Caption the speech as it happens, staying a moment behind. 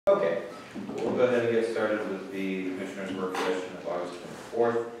Okay, we'll go ahead and get started with the Commissioners' work session of August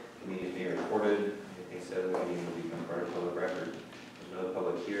 24th. The meeting is being recorded. Anything said in the meeting will become part of public record. There's no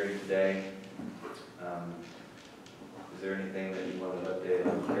public hearing today. Is there anything that you want to update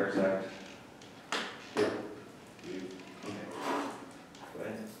on the CARES Act? Yeah. Okay. Go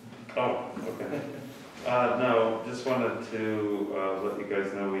ahead. Oh, okay. No, just wanted to let you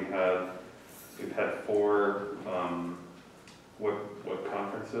guys know we've had four what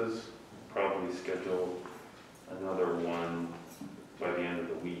conferences. Probably schedule another one by the end of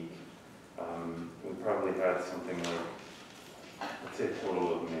the week. We probably had something like, I'd say a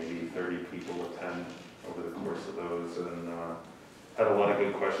total of maybe 30 people attend over the course of those, and had a lot of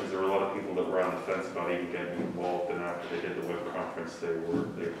good questions. There were a lot of people that were on the fence about even getting involved, and after they did the web conference, they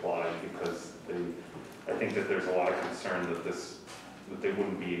applied because I think that there's a lot of concern that they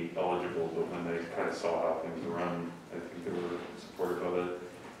wouldn't be eligible, but when they kind of saw how things run, I think they were supportive of it.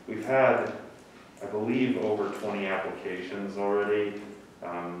 We've had, I believe, over 20 applications already.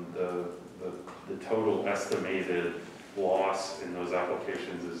 The total estimated loss in those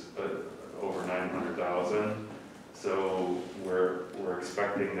applications is over 900,000. So we're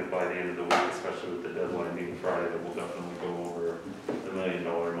expecting that by the end of the week, especially with the deadline being Friday, that we'll definitely go over the $1 million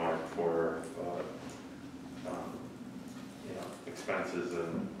mark for expenses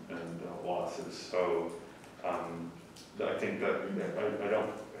and losses. So I think that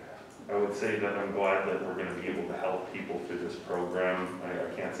I would say that I'm glad that we're going to be able to help people through this program.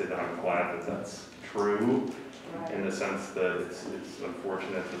 I can't say that I'm glad that that's true, right, in the sense that it's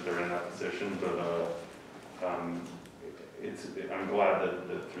unfortunate that they're in that position, but I'm glad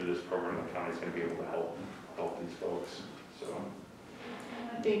that through this program the county's going to be able to help these folks. So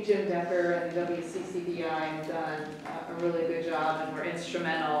I think Jim Decker and the WCCDI have done a really good job, and were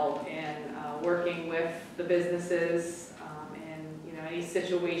instrumental in working with the businesses in any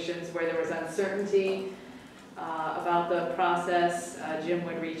situations where there was uncertainty about the process. Jim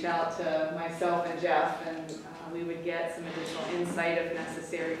would reach out to myself and Jeff, and we would get some additional insight if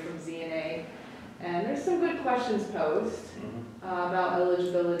necessary from ZNA. And there's some good questions posed about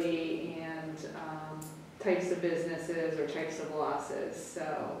eligibility and types of businesses or types of losses.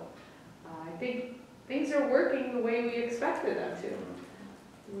 So I think things are working the way we expected them to,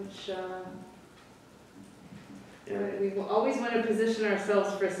 which we always want to position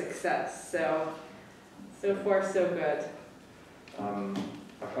ourselves for success. So far so good.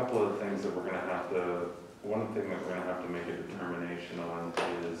 A couple of things that we're going to have to, one thing that we're going to have to make a determination on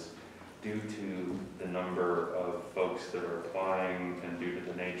is, due to the number of folks that are applying and due to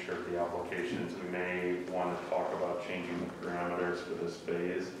the nature of the applications, we may want to talk about changing the parameters for this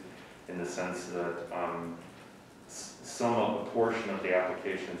phase, in the sense that a portion of the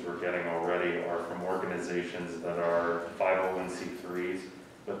applications we're getting already are from organizations that are 501c3s,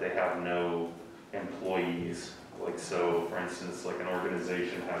 but they have no employees. Like, so for instance, like an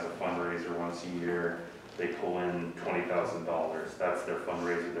organization has a fundraiser once a year, they pull in $20,000. That's their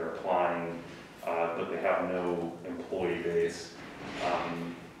fundraiser, they're applying, but they have no employee base.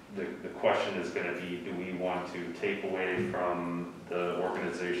 The question is going to be, do we want to take away from the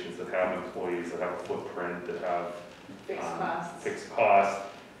organizations that have employees, that have a footprint, that have fixed costs,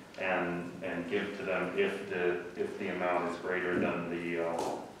 and give to them if the amount is greater than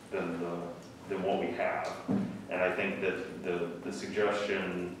what we have? And I think that the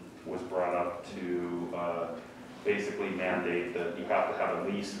suggestion was brought up to basically mandate that you have to have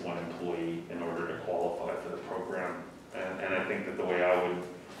at least one employee in order to qualify for the program. And I think that the way I would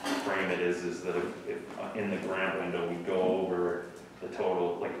frame it is that if in the grant window we go over the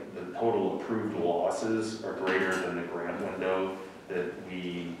total approved losses are greater than the grant window, that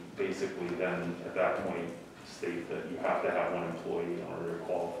we basically then at that point state that you have to have one employee in order to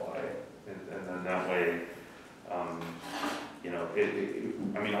qualify. And then that way,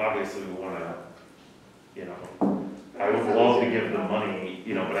 I mean, obviously we want to, I would love to give them money,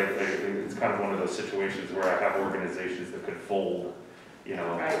 but it's kind of one of those situations where I have organizations that could fold,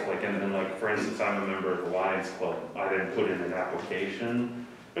 right. like for instance, I'm a member of the Lions Club. I didn't put in an application,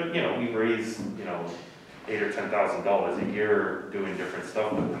 but we raise, $8,000 or $10,000 a year doing different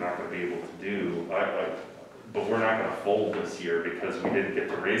stuff that we're not going to be able to do. But we're not going to fold this year because we didn't get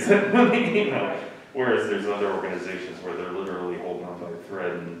to raise that money, Whereas there's other organizations where they're literally holding on by a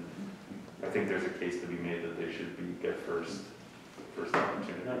thread, and I think there's a case to be made that they should get first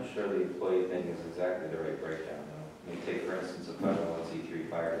opportunity. I'm not sure the employee thing is exactly the right breakdown, though. I mean, take for instance a 501c3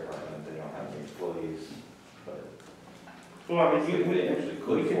 fire department. They don't have any employees, but well, I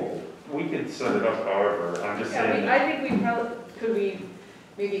mean, we could set it up however. I'm just saying. I think we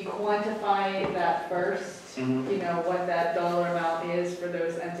maybe quantify that first. Mhm. you know, what that dollar amount is for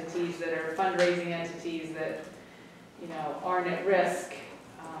those entities that are fundraising entities that, you know, aren't at risk.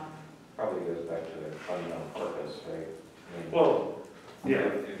 Probably goes back to their fundamental purpose, right? I mean, Well, yeah,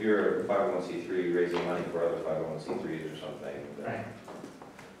 if you're a 501c3 raising money for other 501c3s or something, then Right.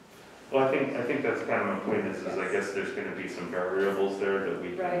 well, I think that's kind of my point is I guess there's gonna be some variables there that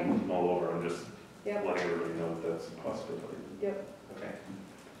we Right. can mull over. I'm just Yep, letting everybody know that that's a possibility. yep, okay.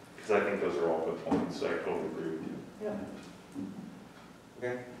 Because I think those are all good points, so I totally agree with you. yep.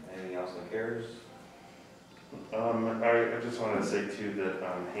 Okay, anything else on CARES? I just wanted to say too that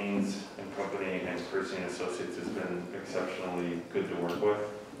Haynes and Company and Percy and Associates has been exceptionally good to work with,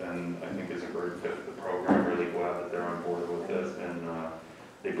 and I think is a great fit for the program. Really glad that they're on board with it, and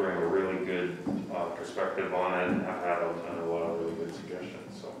they bring a really good perspective on it and have had a lot of really good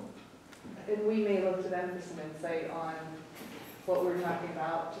suggestions. So And we may look to them for some insight on what we were talking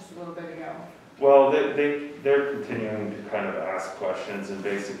about just a little bit ago. well, they're continuing to kind of ask questions, and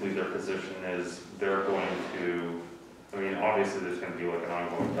basically their position is they're going to. I mean, obviously, there's going to be like an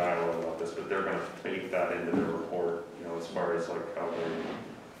ongoing dialogue about this, but they're going to bake that into their report, you know, as far as like how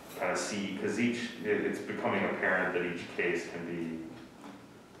they kind of see, because it's becoming apparent that each case can be,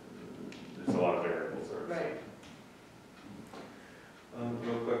 there's a lot of variables there. Right.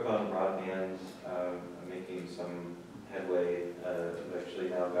 Real quick on broadband, I'm making some headway. I've actually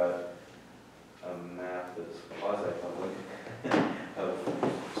now got a map that's quasi-public of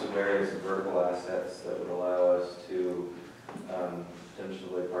some various vertical assets that would allow us to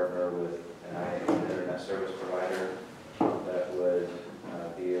potentially partner with an internet service provider that would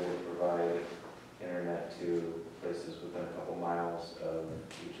be able to provide internet to places within a couple miles of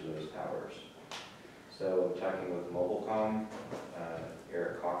each of those towers. So I'm talking with Mobilecom,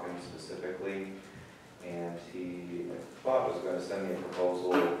 Eric Hawkins specifically, and he thought was going to send me a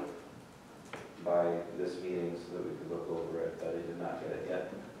proposal by this meeting so that we could look over it, but he did not get it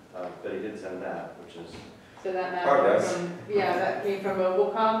yet. But he did send that, which is, So that map Progress. from, yeah, that came from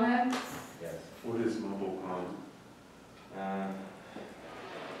Mobilecom then? yes. What is Mobilecom?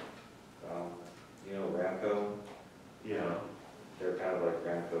 Well, you know Ramco, Yeah, they're kind of like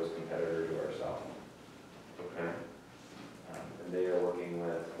Ramco's competitor to ourselves. okay. And they are working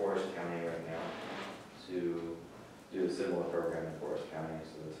with Forest County right now to do a similar program in Forest County,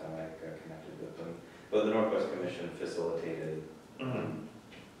 so that's how I got connected with them. But the Northwest Commission facilitated.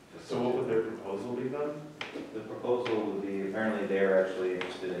 So what would their proposal be then? The proposal would be, apparently they're actually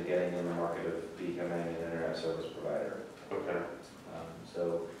interested in getting in the market of becoming an internet service provider. Okay.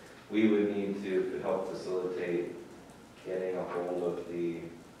 So we would need to help facilitate getting a hold of the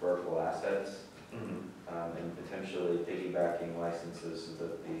vertical assets and potentially piggybacking licenses so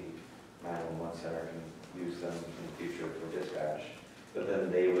that the 911 center can use them in the future for dispatch. But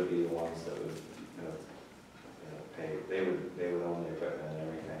then they would be the ones that would, pay. They would own the equipment and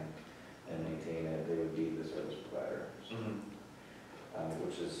everything and maintain it. They would be the service provider,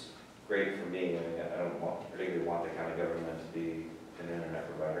 which is great for me. I mean, I don't particularly want the county government to be an internet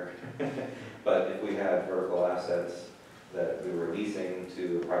provider. But if we had vertical assets that we were leasing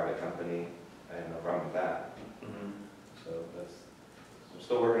to a private company, I have no problem with that. So I'm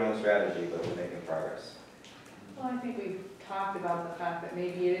still working on the strategy, but we're making progress. Well, I think we've talked about the fact that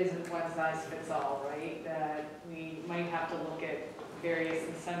maybe it isn't one size fits all, right? That we might have to look at various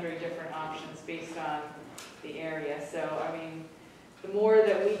and sundry different options based on the area. So, I mean, the more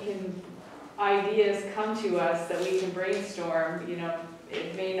that we can, ideas come to us that we can brainstorm,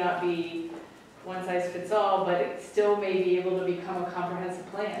 it may not be one size fits all, but it still may be able to become a comprehensive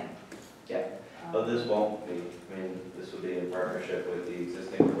plan. Yeah. But this won't be. I mean, this will be in partnership with the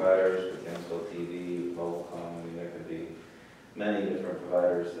existing providers, with Gainesville TV, Mobilecom. I mean, there could be many different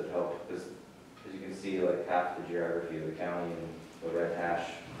providers that help, because as you can see, like half the geography of the county and the red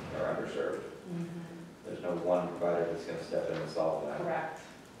hash are underserved. There's no one provider that's going to step in and solve that. Correct.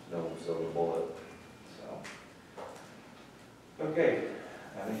 No silver bullet. So, okay,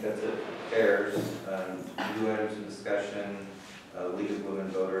 I think that's it for CARES. New items of discussion. League of Women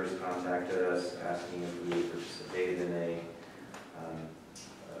Voters contacted us asking if we would participate in a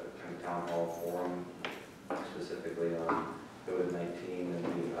kind of town hall forum specifically on COVID-19,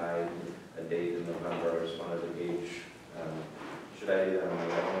 and we eyed a date in November. I just wanted to gauge, should I do that on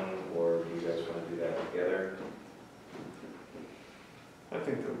my own, or do you guys want to do that together? I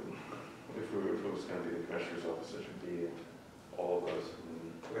think that if it was going to be the commissioner's office, it should be all of us.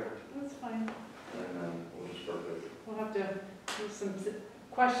 Okay. That's fine. And we'll just work with. We'll have to do some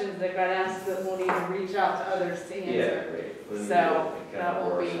questions that got asked that we'll need to reach out to others to answer. Yeah, great. So, that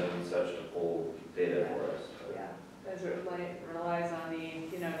will be- And such to pull data for us. Yeah, as it relies on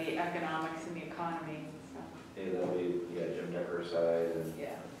the, the economics and the economy and stuff. That'll be, Jim Decker's side, and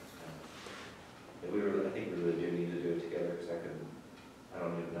Yeah. I think we really do need to do it together, because I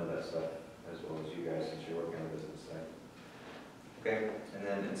don't even know that stuff as well as you guys, since you're working on the business side. Okay, and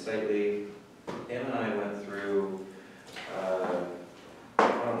then Insightly, Pam and I went through, I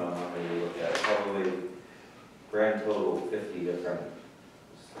don't know how many we looked at, probably grand total 50 different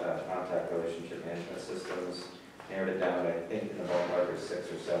contact relationship management systems. Narrowed it down, I think in the ballpark of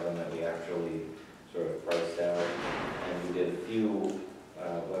 6 or 7 that we actually sort of priced out. And we did a few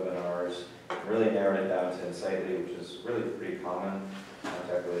webinars, really narrowed it down to Insightly, which is really pretty common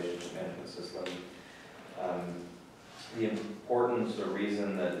contact relationship management system. The importance or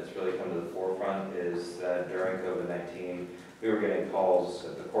reason that it's really come to the forefront is that during COVID-19, we were getting calls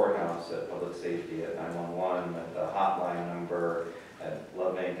at the courthouse, at public safety, at 911, at the hotline number, at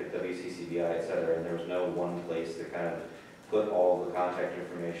Love Inc., at WCCBI, et cetera, and there was no one place to kind of put all the contact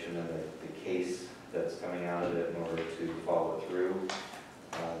information and the case that's coming out of it in order to follow it through.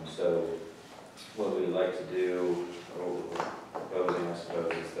 So what we'd like to do, or what we're proposing, I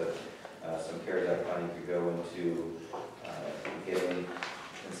suppose, is that some CARES Act money could go into getting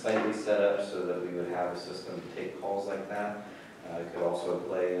Insightly set up so that we would have a system to take calls like that. It could also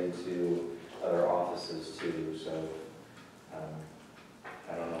play into other offices too, so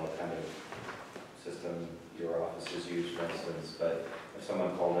I don't know what kind of system your offices use, for instance, but if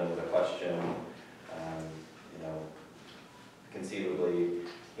someone called in with a question, conceivably,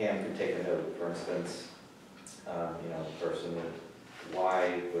 Pam could take a note, for instance, person with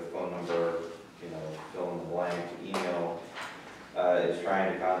Y with phone number, fill in the blank, email, is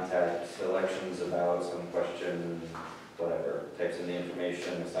trying to contact elections about some question, whatever, types in the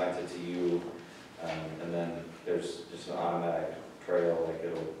information, assigns it to you, and then there's just an automatic trail, like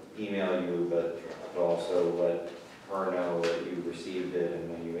it'll email you, but it'll also let her know that you received it and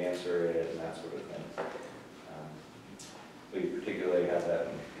when you answer it and that sort of thing. We particularly have that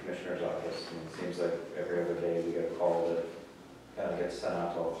in the Commissioner's office, and it seems like every other day we get a call that kind of gets sent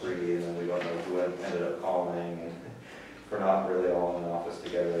out to all three, and then we don't know who ended up calling, and if we're not really all in the office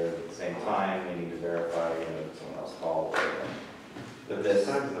together at the same time, we need to verify, that someone else called. But this,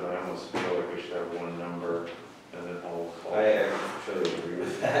 Times that I almost feel like we should have one number and then all call. I actually agree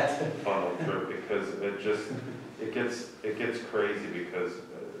with that. Funnel through, because it gets crazy because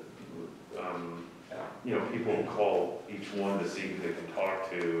people call each one to see who they can talk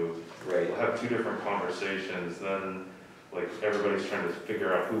to. Right. We'll have 2 different conversations, then like everybody's trying to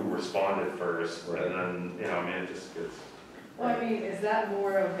figure out who responded first, Right. and then it just gets. Well, is that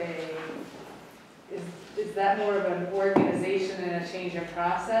more of is that more of an organization and a change in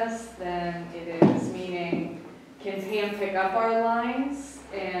process than it is, meaning, can Pam pick up our lines,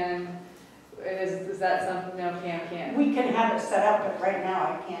 and is that something, no, Pam can't? We can have it set up, but right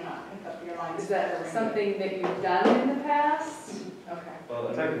now I cannot pick up your lines. Is that something that you've done in the past? Okay. Well,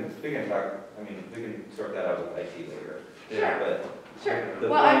 we can talk, we can sort that out with IT later. Sure. But Sure. the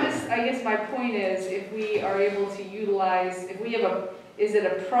Well, point- I guess my point is, if we are able to utilize, if we have is it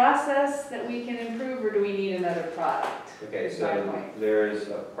a process that we can improve, or do we need another product? Okay, Is my so point. there is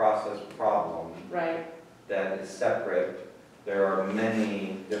a process problem Right, that is separate. There are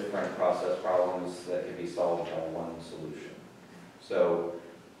many different process problems that can be solved by one solution. So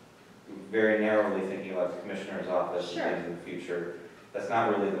very narrowly thinking about the Commissioner's office Sure. and things in the future, that's not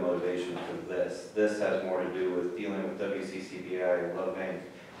really the motivation for this. This has more to do with dealing with WCCBI, Love Inc.,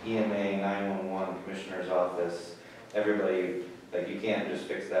 EMA, 911, Commissioner's office, everybody. Like, you can't just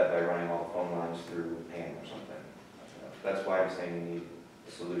fix that by running all the phone lines through PAM or something. That's why I'm saying we need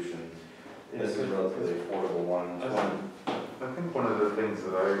a solution. This is a relatively affordable one. I think one of the things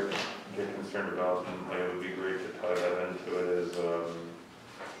that I get concerned about, and it would be great to tie that into it, is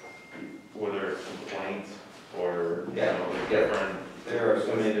whether it's complaints or different. There are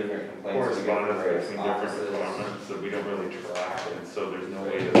so many different complaints. Correspondence between different departments that we don't really track, and so there's no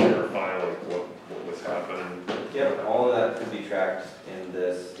way to verify like what was happening. Yep, all of that could be tracked in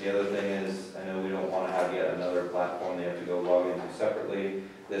this. The other thing is, I know we don't want to have yet another platform they have to go log into separately.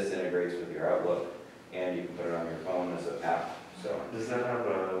 This integrates with your Outlook, and you can put it on your phone as an app. So Does that have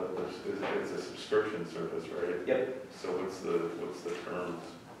it's a subscription service, right? Yep. So what's the terms?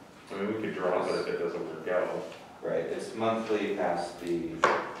 We could drop it if it doesn't work out. right, it's monthly past the.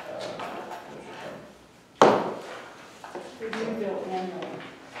 We do bill annually.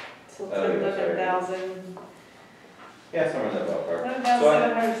 so Oh, yeah, sorry. $11,000. Yeah, somewhere in that ballpark.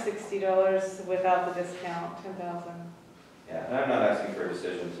 $11,760 without the discount, $10,000. Yeah, and I'm not asking for a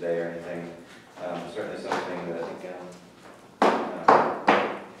decision today or anything. Certainly something that.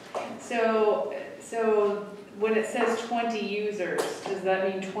 So when it says 20 users, does that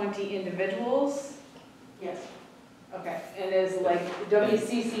mean 20 individuals? Yes. Okay, and is like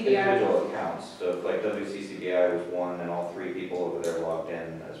WCCBI, Individual accounts, so if like WCCBI was one and all three people over there logged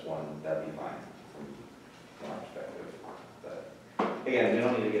in as one, that'd be fine from our perspective. But again, we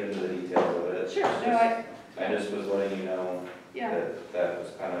don't need to get into the details of it. sure, It's no, just- I just was letting you know yeah, that that was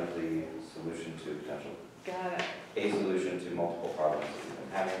kind of the solution to potential, got it. a solution to multiple problems that we've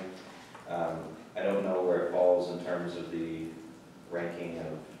been having. I don't know where it falls in terms of the ranking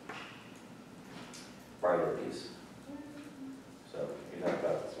of priorities. So you talk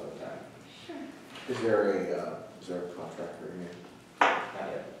about this one time. Sure. Is there a contractor here? Not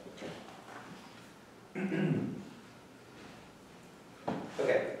yet.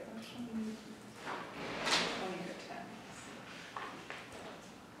 Okay. 20 to 10.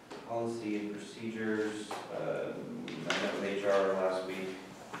 Policy and procedures, I met with HR last week.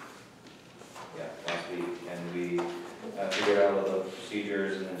 Yeah, last week, and we figured out all the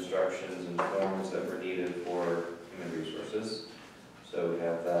procedures and instructions and forms that were needed for human resources. So we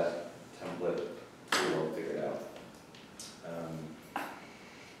have that template tool figured out.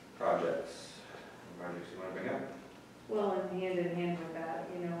 Projects you want to bring up? Well, and hand in hand with that,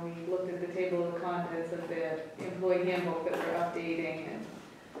 you know, we looked at the table of contents of the employee handbook that we're updating and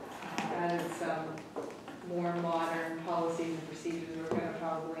added some more modern policies and procedures. We're gonna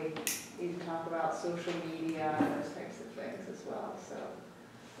probably need to talk about social media and those types of things as well, so.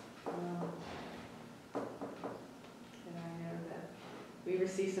 And I know that we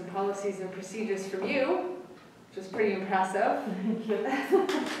received some policies and procedures from you, which was pretty impressive.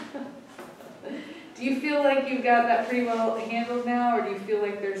 Do you feel like you've got that pretty well handled now, or do you feel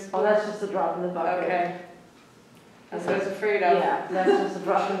like there's? Oh, that's just a drop in the bucket. Okay. That's what I was afraid of. Yeah, that's just a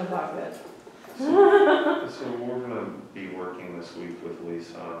drop in the bucket. So we're gonna be working this week with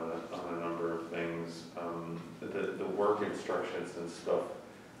Lisa on a number of things. The work instructions and stuff,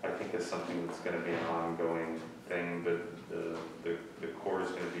 I think is something that's gonna be an ongoing thing, but the core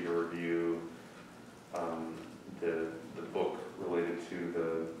is gonna be to review the book related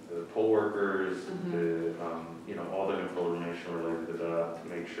to the poll workers, all the information related to that, to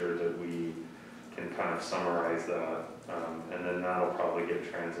make sure that we can kind of summarize that, and then that'll probably get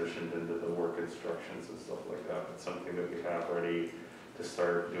transitioned into the work instructions and stuff like that. It's something that we have ready to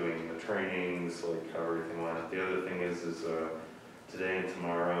start doing the trainings, like how everything went. The other thing is today and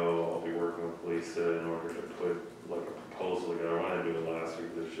tomorrow I'll be working with Lisa in order to put like a proposal together. I wanted to do it last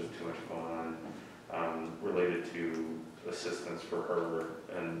week, there's just too much going on, related to assistance for her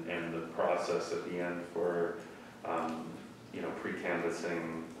and the process at the end for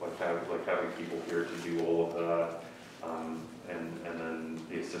pre-canvassing, like having people here to do all of that, and then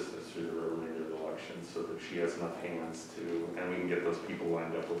the assistance through the remainder of the election, so that she has enough hands to, and we can get those people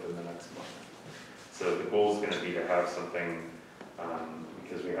lined up within the next month. So the goal is going to be to have something,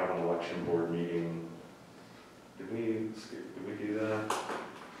 because we have an election board meeting. Did we do that?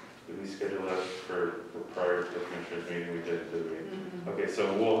 Did we schedule that for prior to the commissioners meeting? We did we? Mm-hmm. Okay,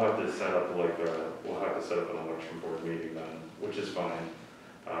 so we'll have to set up an election board meeting then, which is fine.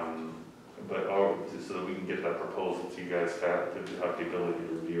 So that we can get that proposal to you guys to have the ability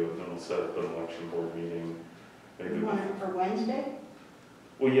to review it, and then we'll set up an election board meeting. Maybe You want it for Wednesday?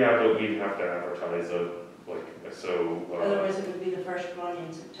 well, yeah, but we'd have to advertise it, so. Otherwise, it would be the first one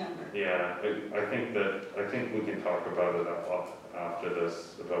in September. Yeah, I think we can talk about it after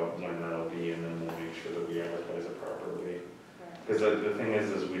this, about when that'll be, and then we'll make sure that we advertise it properly. Because the thing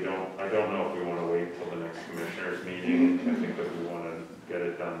is I don't know if we want to wait till the next commissioners meeting. I think that we want to get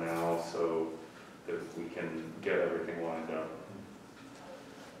it done now so that we can get everything lined up.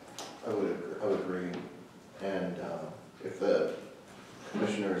 I would agree. And if the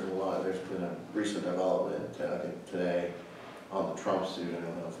commissioners allow, there's been a recent development, I think today, on the Trump suit. I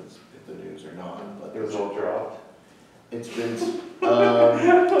don't know if the news or not, but It was all dropped. it's been,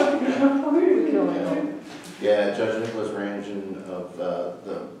 Killing yeah, Judge Nicholas Ranjan of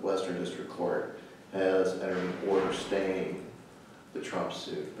the Western District Court has entered an order staying the Trump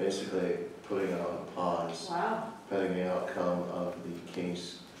suit, basically putting it on pause Wow. pending the outcome of the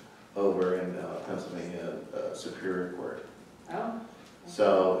case over in Pennsylvania Superior Court. Oh.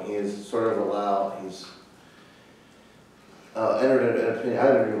 So he's sort of he's entered an opinion. I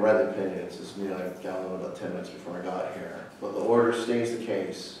haven't even read the opinion. It's just, I downloaded about 10 minutes before I got here. But the order stays the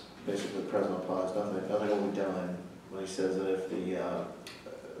case. Basically, the president applies, nothing will be done. When he says that if the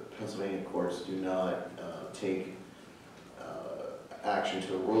Pennsylvania courts do not take action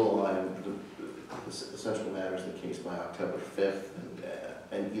to rule on the essential matters of the case by October 5th,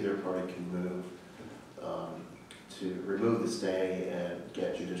 and either party can move to remove the stay and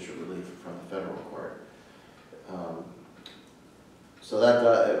get judicial relief from the federal court. So that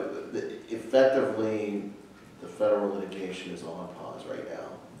effectively, the federal litigation is on pause right now.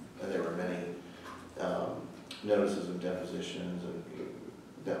 And there were many notices of depositions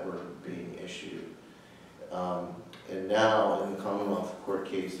that were being issued. And now, in the Commonwealth Court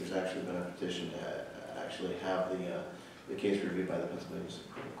case, there's actually been a petition to actually have the case reviewed by the Pennsylvania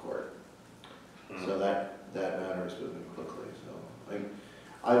Supreme Court. So that matter is moving quickly. So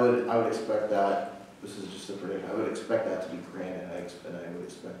I would expect that, this is just a prediction, I would expect that to be granted, and I would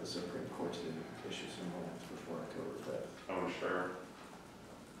expect the Supreme Court to issue some rulings before October 5th. Oh, sure.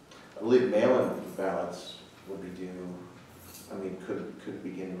 I believe mail-in ballots would be due, I mean, could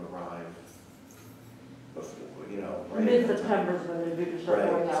begin to arrive before, right? Mid-September is when they do start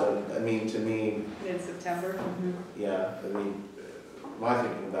going Right, out. so, I mean, to me, Mid-September. yeah, I mean, my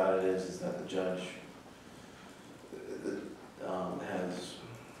thinking about it is that the judge has,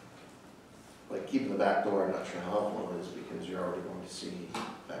 like, keeping the back door, I'm not sure how helpful it is, because you're already going to see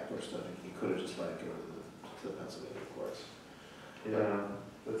backdoor stuff. You could have just let it go to the Pennsylvania courts. Yeah,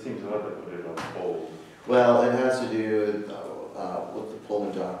 that seems odd to put it on hold. Well, it has to do with the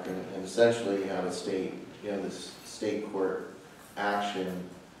Pullman doctrine, and essentially you have a state, this state court action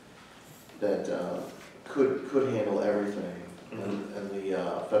that could handle everything, and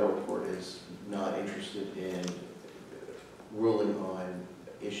the federal court is not interested in ruling on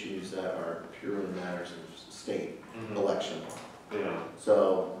issues that are purely matters of state election law. Yeah.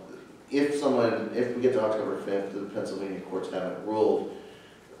 So if we get to October 5th, the Pennsylvania courts haven't ruled,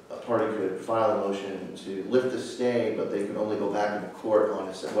 a party could file a motion to lift the stay, but they could only go back into court on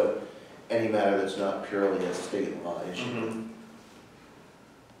any matter that's not purely a state law issue.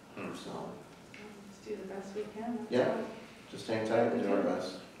 So, Let's do the best we can. That's Yeah. all. just hang tight and do our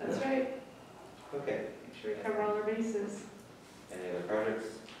best. That's Yeah. right. Okay. Make sure we cover all our bases. Any other projects?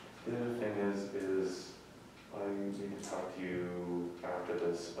 The other thing is I need to talk to you after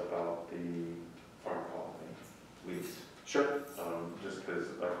this about the farm colony lease. Sure. Just because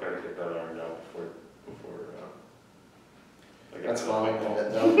I've got to get that ironed out before I get That's to fine. the phone call.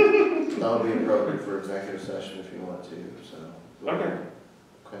 That would be appropriate for executive session if you want to, so. Okay.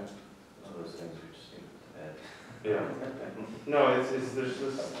 Okay. One of those things we just need to add. Yeah. No, there's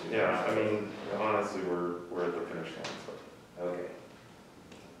just, yeah, I mean, honestly, we're at the finish line, so. Okay.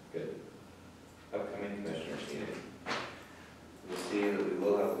 Good. Upcoming commissioners meeting. We'll see that we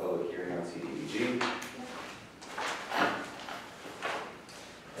will have a public hearing on CDBG.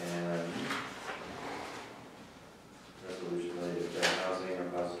 And resolution related to housing,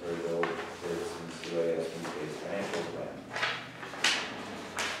 repository bill, citizens, CYS, based financial plan.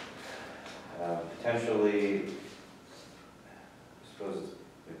 Potentially, I suppose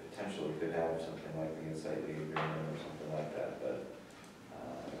we potentially could have something like the insight lead agreement or something like that, but I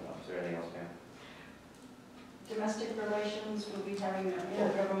don't know. Is there anything else, ma'am? Domestic relations will be having their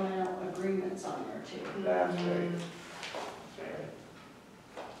intergovernmental agreements on there too. That's right. That's right.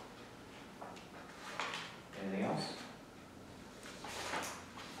 Anything else?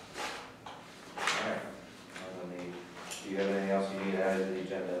 All right. Well, do you have anything else you need added to the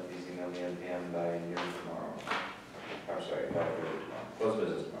agenda? Please email me and Pam by noon tomorrow. I'm sorry, by early tomorrow. Close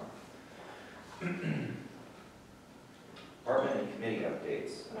business tomorrow. Department and committee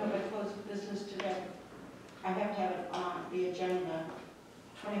updates. No, but close of business today. I have to have it on the agenda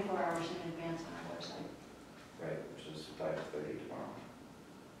 24 hours in advance on our website. Right, which is 5:30 tomorrow.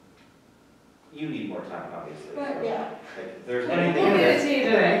 You need more time, obviously. But so, yeah, like, if there's We'll anything get it that's... to you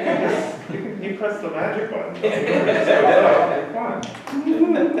today. You press the magic button. Come on.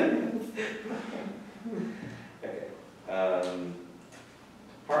 Okay.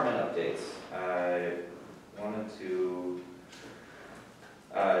 Department updates. I wanted to,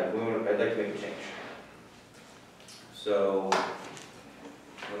 I'd like to make a change. So,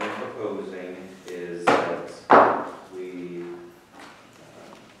 what I'm proposing is that we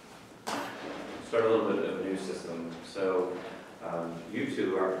start a little bit of a new system. So, you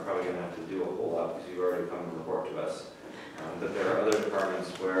two aren't probably going to have to do a whole lot because you've already come and report to us. But there are other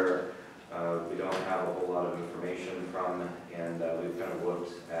departments where we don't have a whole lot of information from, and we've kind of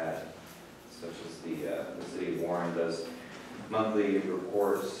looked at, such as the city of Warren does monthly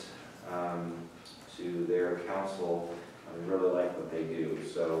reports to their council. We really like what they do.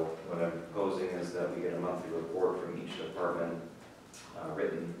 So what I'm proposing is that we get a monthly report from each department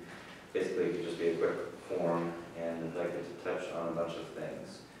written. Basically, it could just be a quick form, and I'd like it to touch on a bunch of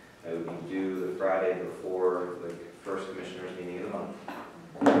things. It would be due the Friday before the first commissioners meeting of the month.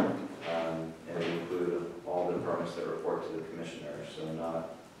 And it would include all the departments that report to the commissioners, so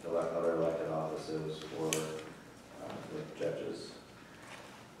not other elected offices or the judges.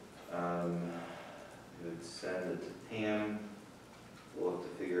 We would send it to Pam we'll have to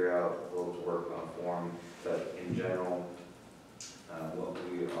figure out, we'll have to work on form, but in general, what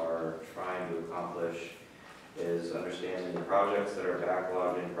we are trying to accomplish is understanding the projects that are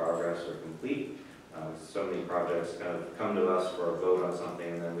backlogged in progress or complete. So many projects kind of come to us for a vote on something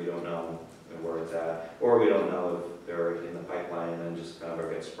and then we don't know where it's at, or we don't know if they're in the pipeline and then just kind of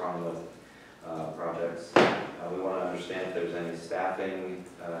get sprung with projects. We want to understand if there's any staffing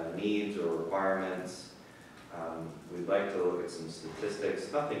needs or requirements. We'd like to look at some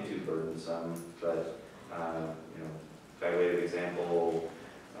statistics, nothing too burdensome, but by way of example,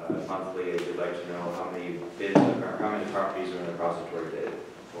 monthly, we'd like to know how many bids, or how many properties are in the repository bid,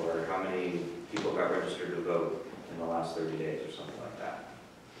 or how many people got registered to vote in the last 30 days, or something like that.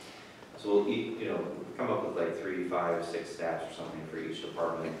 So we'll come up with like 3, 5, 6 stats or something for each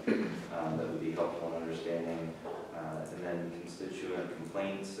department that would be helpful in understanding, and then constituent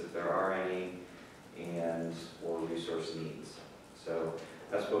complaints, if there are any, and or resource needs. So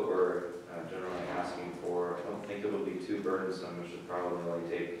that's what we're generally asking for. I don't think it will be too burdensome. It should probably only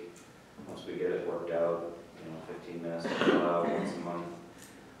take, once we get it worked out, 15 minutes to fill out once a month.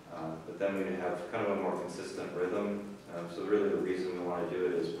 But then we have kind of a more consistent rhythm. So really the reason we want to do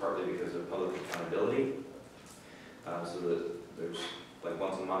it is partly because of public accountability. So that there's like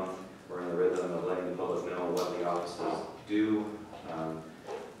once a month we're in the rhythm of letting the public know what the offices do.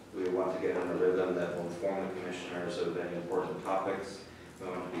 We want to get in a rhythm that will inform the commissioners of any important topics. We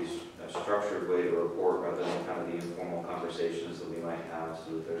want it to be a structured way to report rather than kind of the informal conversations that we might have,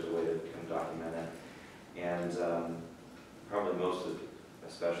 so that there's a way to kind of document it. And probably most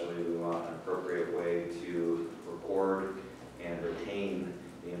especially, we want an appropriate way to record and retain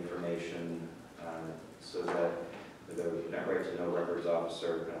the information so that the right to know records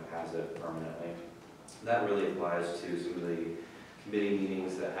officer kind of has it permanently. That really applies to some of the committee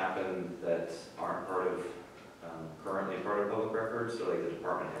meetings that happen that aren't currently part of public records, so like the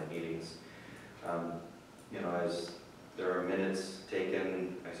department head meetings. As there are minutes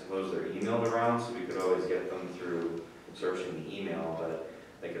taken, I suppose they're emailed around, so we could always get them through searching the email, but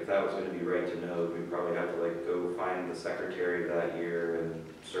like if that was going to be right to know, we'd probably have to like go find the secretary of that year and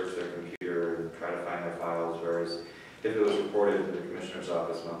search their computer and try to find their files, whereas if it was reported to the commissioner's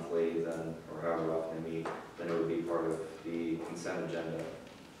office monthly, then, or however often they meet, then it would be part of the consent agenda.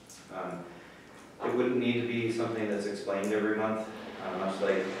 It wouldn't need to be something that's explained every month, much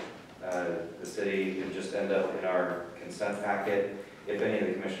like the city can just end up in our consent packet. If any of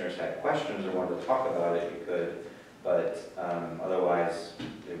the commissioners had questions or wanted to talk about it, you could, but otherwise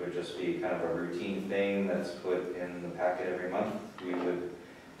it would just be kind of a routine thing that's put in the packet every month. We would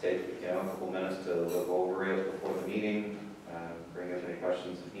take a couple minutes to look over it before the meeting, bring up any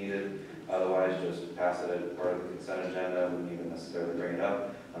questions if needed. Otherwise, just pass it as part of the consent agenda. We wouldn't even necessarily bring it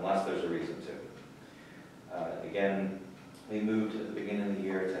up unless there's a reason to. Again, we moved at the beginning of the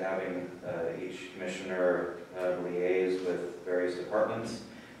year to having each commissioner liaise with various departments.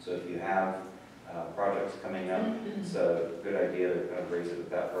 So if you have projects coming up, it's a good idea to kind of raise it with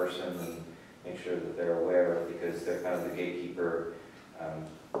that person and make sure that they're aware, because they're kind of the gatekeeper,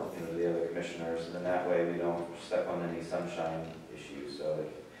 the other commissioners, and then that way we don't step on any sunshine issues. So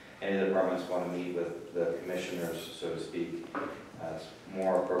if any of the departments want to meet with the commissioners, so to speak, it's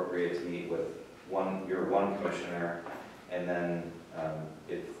more appropriate to meet with your one commissioner, and then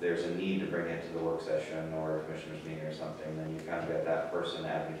if there's a need to bring it to the work session or a commissioner's meeting or something, then you kind of get that person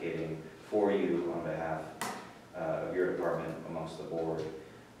advocating for you on behalf of your department amongst the board.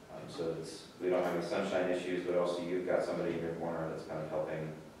 So we don't have any sunshine issues, but also you've got somebody in your corner that's kind of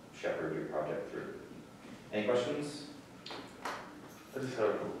helping shepherd your project through. Any questions? I just have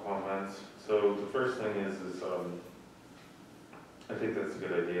a couple comments. So the first thing is I think that's a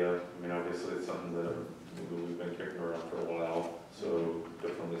good idea. I mean, obviously it's something that we've been kicking around for a while, so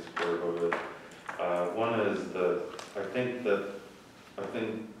definitely supportive of it. One is that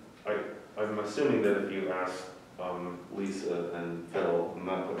I'm assuming that if you ask Lisa and Phil, I'm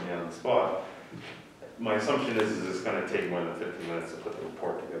not putting you on the spot, my assumption is it's going to take more than 15 minutes to put the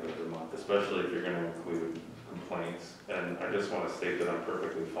report together per month, especially if you're going to include complaints. And I just want to state that I'm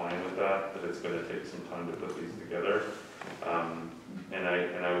perfectly fine with that it's going to take some time to put these together. And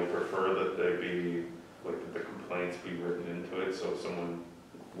I would prefer that they be, like, that the complaints be written into it, so if someone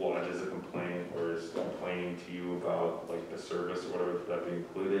lodges a complaint or is complaining to you about, like, the service or whatever, that be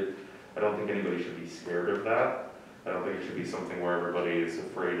included. I don't think anybody should be scared of that. I don't think it should be something where everybody is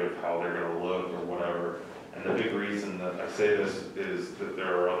afraid of how they're going to look or whatever. And the big reason that I say this is that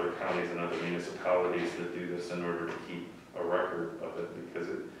there are other counties and other municipalities that do this in order to keep a record of it, because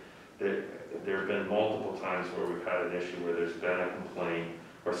there have been multiple times where we've had an issue where there's been a complaint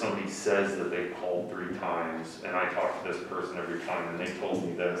or somebody says that they called 3 times, and I talked to this person every time, and they told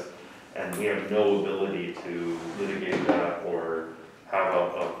me this, and we have no ability to litigate that or have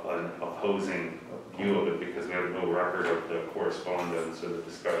an opposing view of it because we have no record of the correspondence or the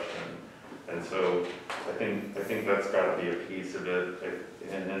discussion. And so I think that's got to be a piece of it.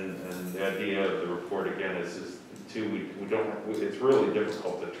 And the idea of the report again is just too, we don't, it's really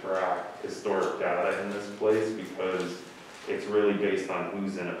difficult to track historic data in this place because it's really based on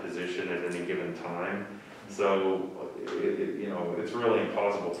who's in a position at any given time. So, you know, it's really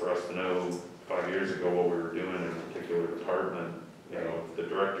impossible for us to know 5 years ago what we were doing in a particular department. You know, if the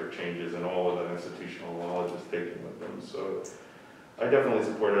director changes and all of the institutional knowledge is taken with them. So I definitely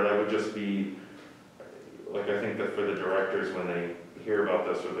support it. I would just be, like, I think that for the directors, when they hear about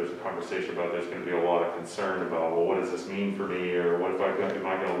this or there's a conversation about, there's going to be a lot of concern about, well, what does this mean for me, or what if am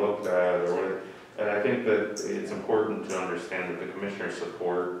I going to look bad, or what? And I think that it's important to understand that the commissioners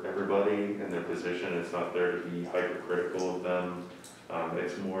support everybody in their position. It's not there to be hypercritical of them.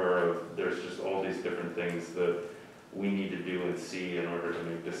 It's more of, there's just all these different things that we need to do and see in order to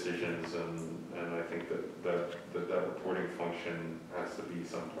make decisions, and I think that reporting function has to be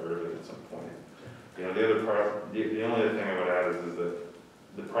some part of it at some point. You know, the only other thing I would add is that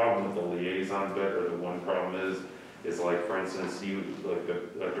the problem with the liaison bit, or the one problem is like, for instance,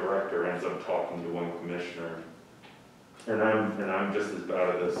 a director ends up talking to one commissioner, and I'm just as bad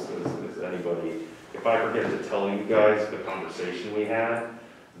at this as anybody. If I forget to tell you guys the conversation we had,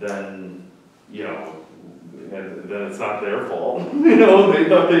 then, you know, and then it's not their fault. You know, they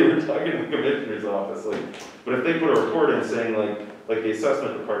thought they were talking to the commissioner's office. Like, but if they put a report in saying, like the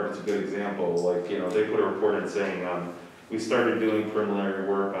assessment department's a good example. Like, you know, they put a report in saying, we started doing preliminary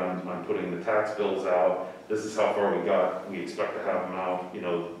work on putting the tax bills out. This is how far we got. We expect to have them out, you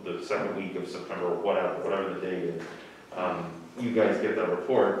know, the second week of September, or whatever the date is. You guys get that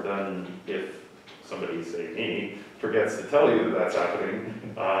report. Then if somebody, say me, forgets to tell you that that's happening,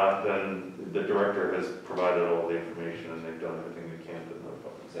 then the director has provided all the information and they've done everything they can to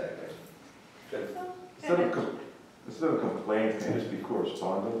notify. Exactly. Good. Instead of complaints, can it just be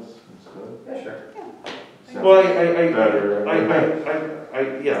correspondence instead? Yeah, sure. Sounds Well,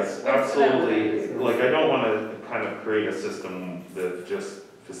 better. yes, absolutely. Like, I don't want to kind of create a system that just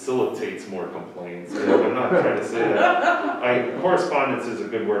facilitates more complaints. You know, I'm not trying to say that. Correspondence is a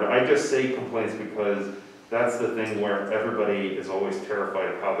good word. I just say complaints because that's the thing where everybody is always terrified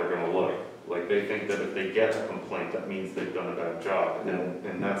of how they're going to look. Like, they think that if they get a complaint, that means they've done a bad job.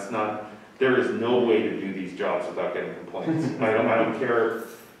 And that's not, there is no way to do these jobs without getting complaints. I don't care.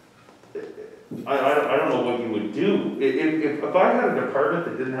 I don't know what you would do. If I had a department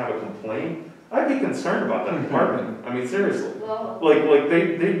that didn't have a complaint, I'd be concerned about that department. I mean, seriously. Well, Like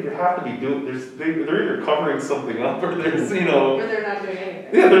they have to be doing, they're either covering something up, or there's, you know. or they're not doing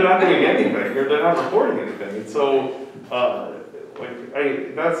anything. Yeah, they're not doing anything, or they're not reporting anything. And so,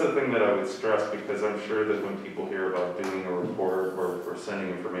 that's the thing that I would stress, because I'm sure that when people hear about doing a report or sending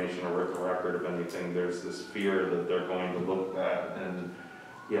information or written record of anything, there's this fear that they're going to look bad, and,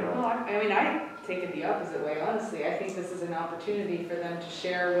 you know. Well, I mean, I take it the opposite way, honestly. I think this is an opportunity for them to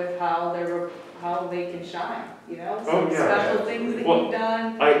share with how they can shine, you know? Some special things that you've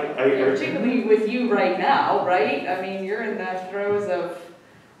done. Particularly with you right now, right? I mean, you're in the throes of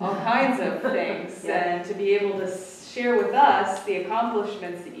all kinds of things, and to be able to share with us the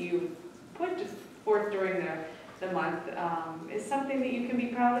accomplishments that you put forth during the month is something that you can be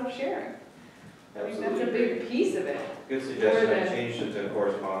proud of sharing. I think that's a big piece of it. Good suggestion. I changed it to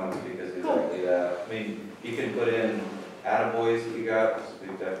correspondence because exactly that. I mean, you can put in attaboys that you got. We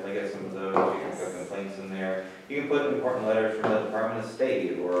definitely get some of those. You can put complaints in there. You can put important letters from the Department of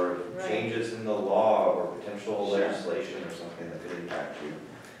State, or changes in the law, or potential legislation or something that could impact you.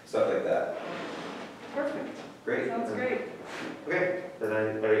 Stuff like that. Perfect. Great. Sounds great. Okay.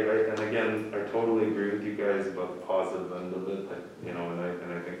 And again, I totally agree with you guys about the positive end of it, you know, and I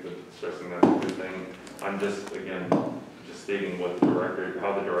think that stressing that's a good thing. I'm just stating what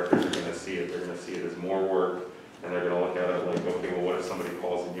how the directors are going to see it. They're going to see it as more work, and they're going to look at it like, okay, well, what if somebody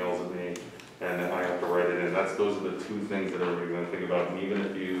calls and yells at me, and then I have to write it in? Those are the two things that everybody's going to think about. And even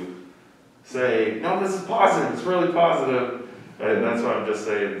if you say, no, this is positive, it's really positive, and that's what I'm just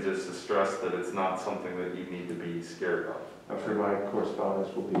saying, just to stress that it's not something that you need to be scared of. I'm sure my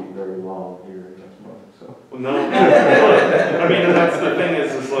correspondence will be very long here next month, so. Well, no, I mean, and that's the thing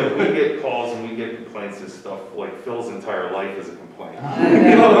is like, we get calls and we get complaints and stuff, like Phil's entire life is a complaint.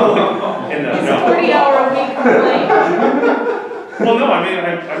 It's a 40-hour-a-week complaint. Well, no, I mean, I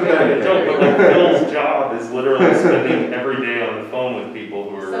joke, but like Phil's job is literally spending every day on the phone with people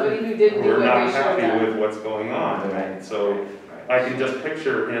who are Somebody who didn't do not what they showed happy up. with what's going on, right? So, I can just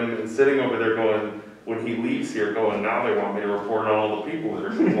picture him sitting over there going, when he leaves here, going, now they want me to report on all the people that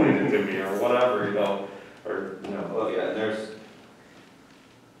are complaining to me, or whatever, you know, or, you know. Well, yeah, and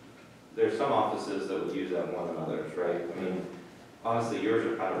there's some offices that would use that more than others, right? I mean, honestly, yours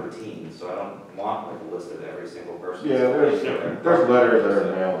are kind of routine, so I don't want like a list of every single person. Yeah, there's letters that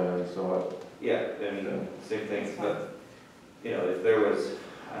are mailed in, so. Yeah, I mean, same thing, but, you know, if there was,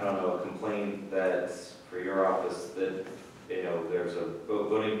 I don't know, a complaint that for your office that, you know, there's a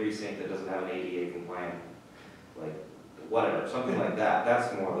voting precinct that doesn't have an ADA compliant, like, whatever, something like that,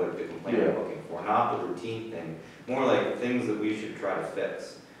 that's more like the complaint I'm looking for, not the routine thing, more like things that we should try to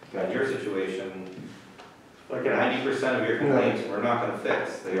fix. In your situation, like 90% of your complaints, we're not gonna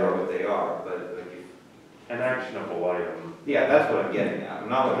fix, they are what they are, but like you. An actionable item. Yeah, that's what I'm getting at, I'm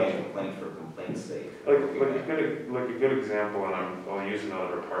not looking at complaints for complaint's sake. Like a good example, and I'll use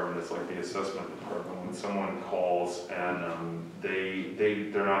another department, it's like the assessment department, when someone calls and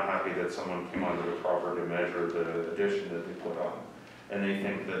they're not happy that someone came under the proper to measure the addition that they put on. And they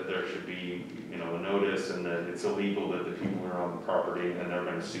think that there should be, you know, a notice and that it's illegal that the people are on the property and they're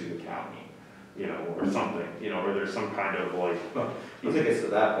gonna sue the county, you know, or something, you know, or there's some kind of like. Once it gets to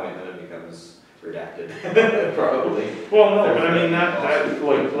that point, then it becomes redacted, probably. Well, no, but I mean, that,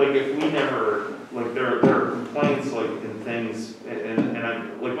 like, if we never, like, there are complaints, like, in things, and I,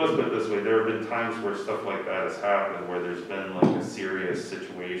 like, let's put it this way, there have been times where stuff like that has happened, where there's been, like, a serious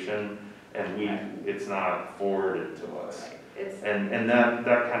situation, and it's not forwarded to us. And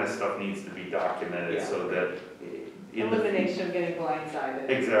that kind of stuff needs to be documented, so that. Elimination of getting blindsided.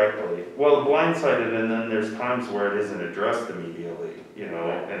 Exactly. Well, blindsided, and then there's times where it isn't addressed immediately, you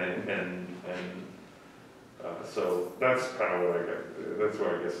know, so that's kind of what I get, that's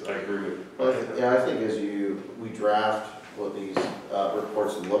what I guess I agree with. Well, yeah, I think as we draft what these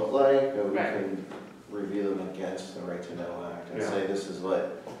reports look like, we can review them against the Right to Know Act and say this is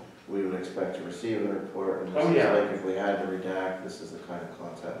what we would expect to receive in a report, and this is like if we had to redact, this is the kind of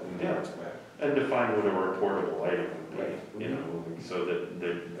content we would expect. And define what a reportable item would be, you know, so that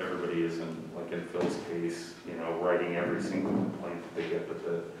everybody isn't, like in Phil's case, you know, writing every single complaint that they get, but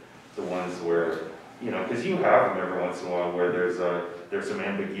the ones where, you know, because you have them every once in a while where there's some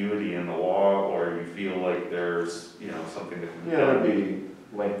ambiguity in the law, or you feel like there's, you know, something that can be done. There'd be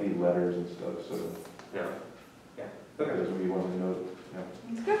lengthy letters and stuff, so. Yeah. That's what you want to know.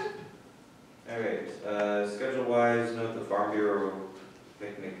 That's good. All right, schedule-wise, note the Farm Bureau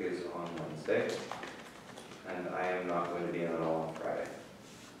picnic is on Wednesday, and I am not going to be in at all on Friday.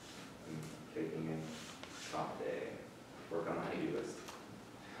 I'm taking a top day, work on my to-do list.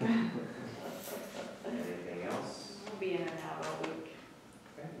 Anything else? We'll be in and out all week.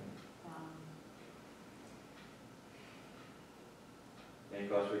 Okay. Any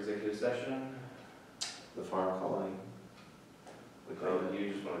calls for executive session? the farm calling. Oh,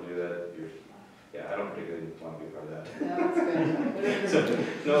 you just want to do that, yeah, I don't particularly want to be part of that. No, that's good. So,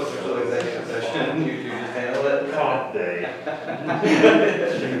 no official executive session, you just handle it? Comp day.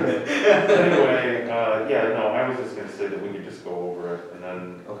 Anyway, yeah, no, I was just gonna say that we could just go over it and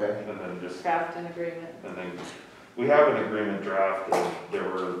then, Okay. just, Craft an agreement. and then, we have an agreement drafted. There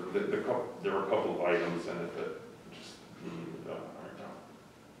were a couple of items in it that just needed right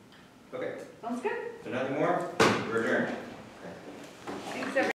now. Okay, Sounds good. so nothing more, we're adjourned.